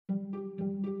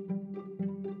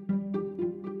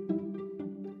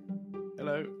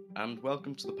and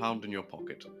welcome to the Pound in Your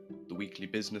Pocket, the weekly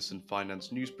business and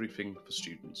finance news briefing for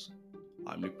students.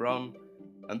 I'm Luke Brown,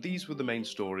 and these were the main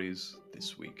stories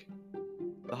this week.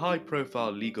 The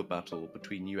high-profile legal battle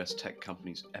between US tech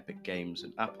companies Epic Games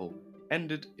and Apple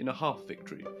ended in a half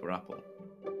victory for Apple.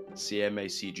 CMA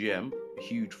CGM, a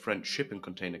huge French shipping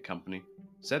container company,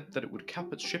 said that it would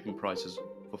cap its shipping prices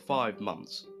for 5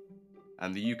 months,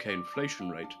 and the UK inflation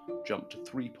rate jumped to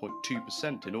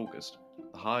 3.2% in August,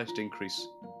 the highest increase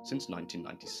since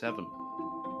 1997.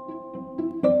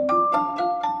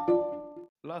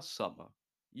 Last summer,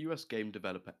 US game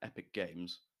developer Epic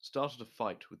Games started a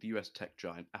fight with US tech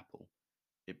giant Apple.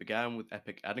 It began with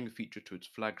Epic adding a feature to its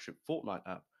flagship Fortnite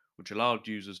app which allowed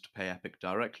users to pay Epic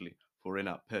directly for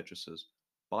in-app purchases,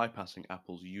 bypassing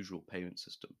Apple's usual payment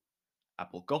system.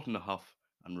 Apple got in a huff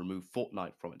and removed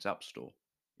Fortnite from its App Store.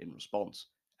 In response,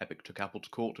 Epic took Apple to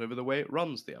court over the way it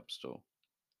runs the App Store.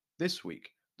 This week,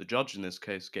 the judge in this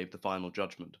case gave the final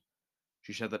judgment.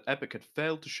 She said that Epic had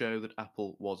failed to show that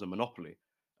Apple was a monopoly,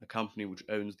 a company which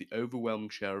owns the overwhelming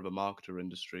share of a marketer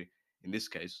industry, in this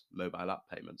case, mobile app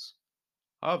payments.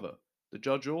 However, the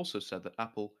judge also said that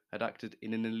Apple had acted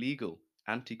in an illegal,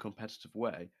 anti competitive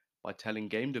way by telling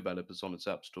game developers on its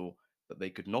App Store that they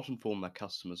could not inform their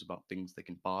customers about things they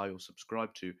can buy or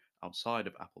subscribe to outside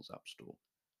of Apple's App Store.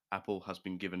 Apple has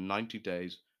been given 90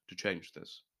 days to change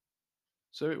this.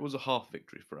 So it was a half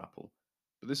victory for Apple,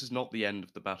 but this is not the end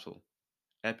of the battle.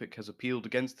 Epic has appealed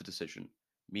against the decision,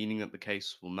 meaning that the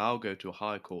case will now go to a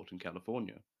higher court in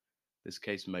California. This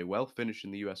case may well finish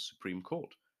in the US Supreme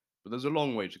Court, but there's a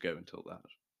long way to go until that.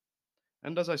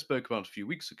 And as I spoke about a few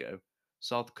weeks ago,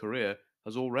 South Korea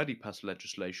has already passed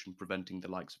legislation preventing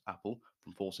the likes of Apple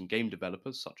from forcing game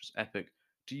developers such as Epic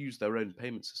to use their own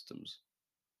payment systems.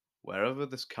 Wherever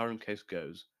this current case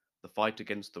goes, the fight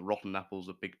against the rotten apples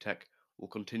of big tech will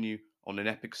continue on an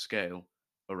epic scale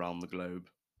around the globe.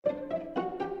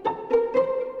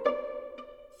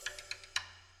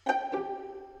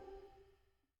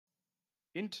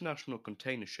 International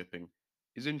container shipping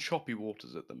is in choppy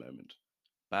waters at the moment.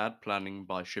 Bad planning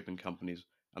by shipping companies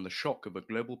and the shock of a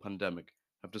global pandemic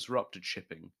have disrupted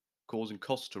shipping, causing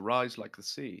costs to rise like the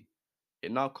sea.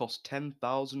 It now costs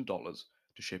 $10,000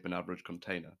 to ship an average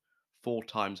container, 4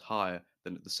 times higher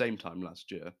than at the same time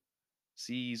last year.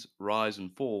 Seas rise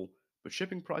and fall, but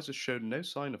shipping prices showed no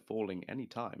sign of falling any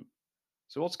time.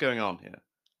 So what's going on here?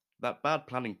 That bad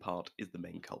planning part is the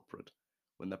main culprit.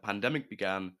 When the pandemic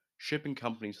began, shipping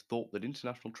companies thought that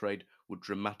international trade would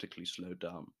dramatically slow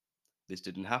down. This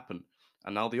didn't happen,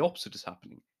 and now the opposite is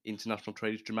happening. International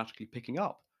trade is dramatically picking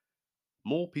up.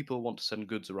 More people want to send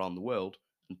goods around the world,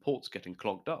 and ports getting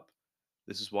clogged up.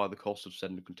 This is why the cost of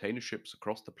sending container ships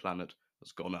across the planet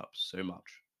has gone up so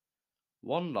much.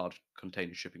 One large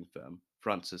container shipping firm,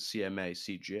 France's CMA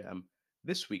CGM,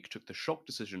 this week took the shock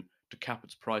decision to cap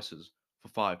its prices for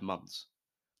 5 months.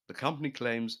 The company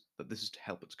claims that this is to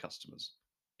help its customers.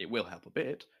 It will help a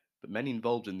bit, but many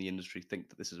involved in the industry think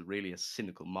that this is really a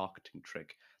cynical marketing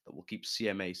trick that will keep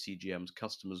CMA CGM's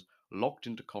customers locked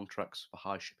into contracts for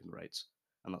high shipping rates,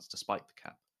 and that's despite the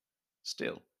cap.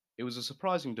 Still, it was a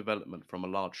surprising development from a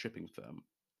large shipping firm.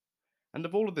 And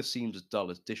if all of this seems as dull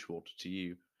as dishwater to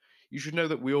you, you should know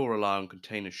that we all rely on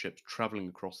container ships travelling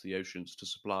across the oceans to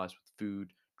supply us with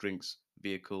food, drinks,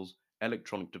 vehicles,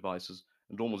 electronic devices,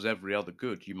 and almost every other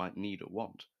good you might need or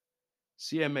want.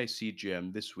 CMA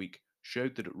CGM this week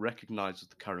showed that it recognises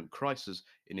the current crisis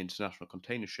in international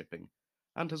container shipping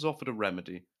and has offered a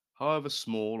remedy, however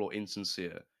small or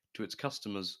insincere, to its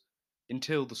customers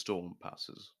until the storm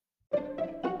passes.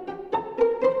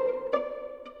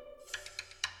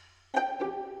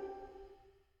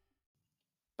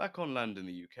 Back on land in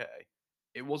the UK,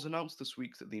 it was announced this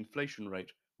week that the inflation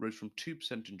rate rose from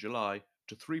 2% in July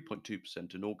to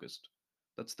 3.2% in August.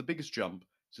 That's the biggest jump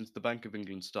since the Bank of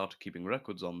England started keeping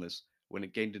records on this when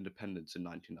it gained independence in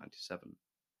 1997.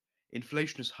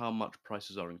 Inflation is how much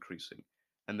prices are increasing,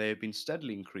 and they have been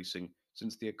steadily increasing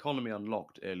since the economy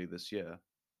unlocked early this year.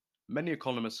 Many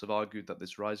economists have argued that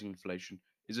this rising inflation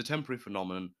is a temporary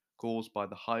phenomenon caused by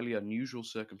the highly unusual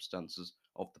circumstances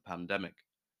of the pandemic,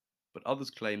 but others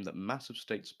claim that massive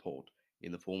state support,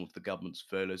 in the form of the government's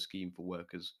furlough scheme for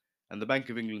workers and the Bank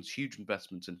of England's huge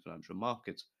investments in financial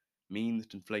markets, mean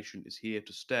that inflation is here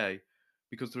to stay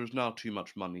because there is now too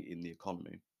much money in the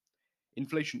economy.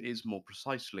 Inflation is more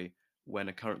precisely when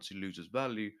a currency loses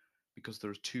value because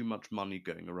there is too much money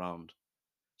going around.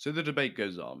 So the debate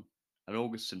goes on, and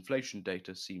August's inflation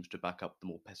data seems to back up the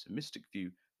more pessimistic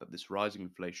view that this rising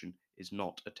inflation is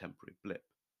not a temporary blip.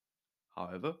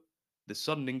 However, this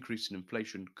sudden increase in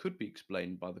inflation could be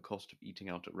explained by the cost of eating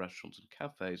out at restaurants and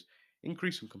cafes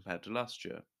increasing compared to last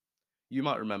year. You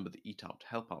might remember the Eat Out to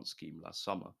Help Out scheme last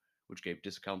summer, which gave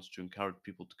discounts to encourage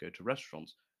people to go to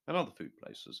restaurants and other food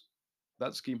places.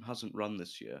 That scheme hasn't run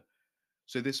this year,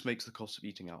 so this makes the cost of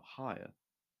eating out higher.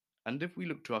 And if we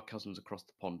look to our cousins across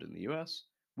the pond in the US,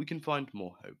 we can find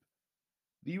more hope.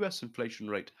 The US inflation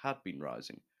rate had been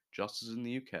rising, just as in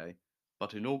the UK,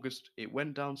 but in August it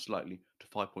went down slightly to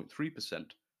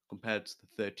 5.3% compared to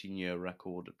the 13-year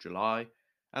record of July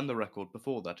and the record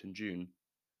before that in June.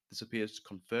 This appears to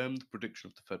confirm the prediction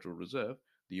of the Federal Reserve,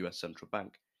 the US central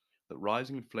bank, that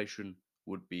rising inflation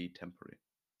would be temporary.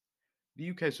 The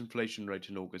UK's inflation rate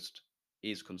in August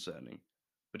is concerning,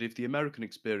 but if the American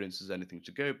experience is anything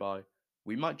to go by,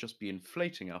 we might just be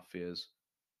inflating our fears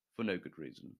for no good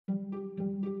reason.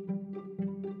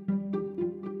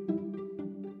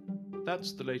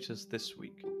 That's the latest this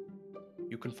week.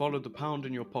 You can follow the Pound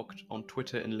in Your Pocket on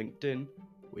Twitter and LinkedIn,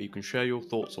 where you can share your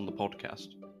thoughts on the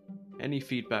podcast. Any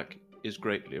feedback is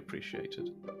greatly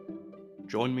appreciated.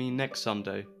 Join me next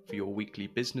Sunday for your weekly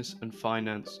business and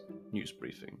finance news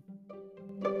briefing.